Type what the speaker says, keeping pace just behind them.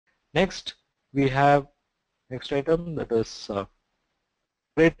Next, we have next item, that is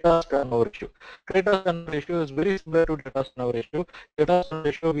Creditors turnover ratio. Creditors turnover ratio is very similar to debtors turnover ratio. Debtors turnover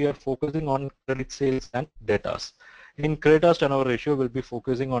ratio, we are focusing on credit sales and debtors. In creditors turnover ratio, we'll be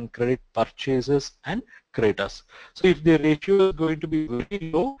focusing on credit purchases and creditors. So if the ratio is going to be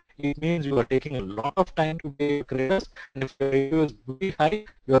very low, it means you are taking a lot of time to pay your creditors, and if the ratio is very high,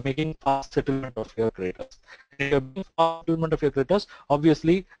 you are making fast settlement of your creditors. And if you are making fast settlement of your creditors,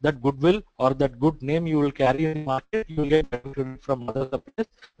 obviously that goodwill or that good name you will carry in the market, you will get benefited from other suppliers.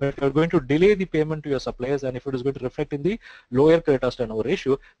 But if you are going to delay the payment to your suppliers, and if it is going to reflect in the lower creditors turnover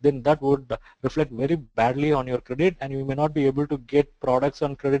ratio, then that would reflect very badly on your credit, and you may not be able to get products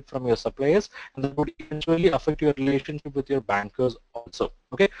on credit from your suppliers, and that would eventually affect your relationship with your bankers also.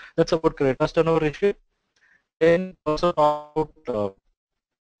 Okay, that's about creditors turnover ratio. Then also talk about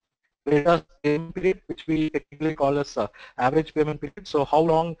creditors payment period, which we technically call as average payment period. So how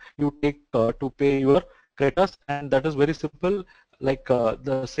long you take to pay your creditors, and that is very simple, like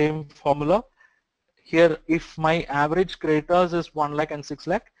the same formula. Here, if my average creditors is 1 lakh and 6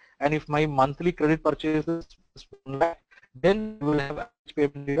 lakh, and if my monthly credit purchases is 1 lakh, then you will have average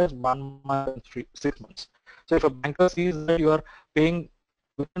payment period as 1 month and 6 months. So if a banker sees that you are paying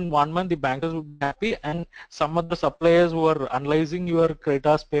within 1 month, the bankers will be happy, and some of the suppliers who are analyzing your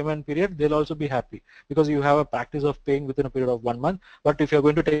creditors payment period, they'll also be happy, because you have a practice of paying within a period of 1 month. But if you're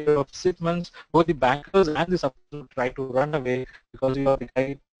going to take a period of 6 months, both the bankers and the suppliers will try to run away, because you are the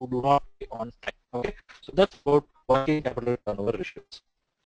guy who do not pay on time. Okay, so that's about working capital turnover ratios.